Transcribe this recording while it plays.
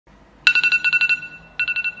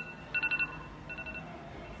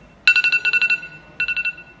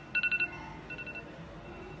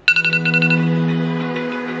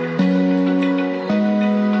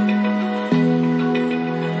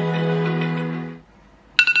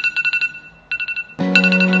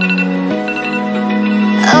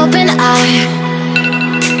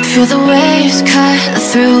Feel the waves cut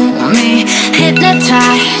through me,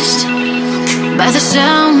 hypnotized by the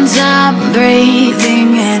sounds I'm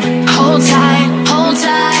breathing in. Hold tight,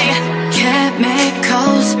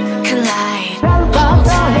 chemicals collide. Hold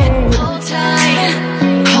tight, hold tight,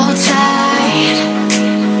 hold tight.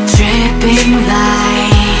 Dripping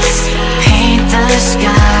lights paint the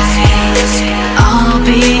skies, all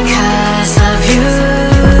because of you.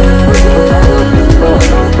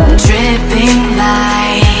 Dripping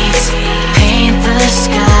lights paint the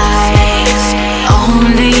skies,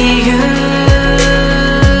 only you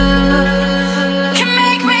can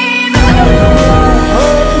make me move.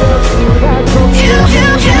 You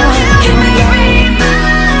can make me move.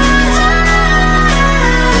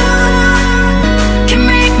 Can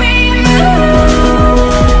make me move.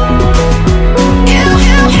 You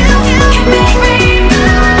can make me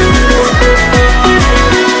move.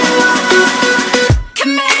 Can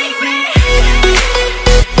make me.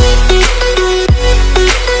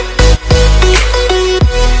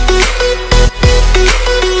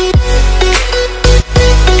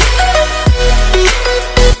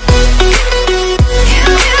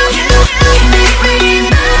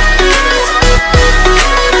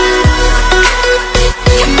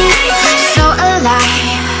 So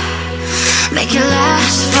alive, make it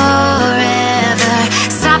last forever.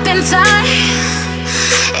 Stop in time.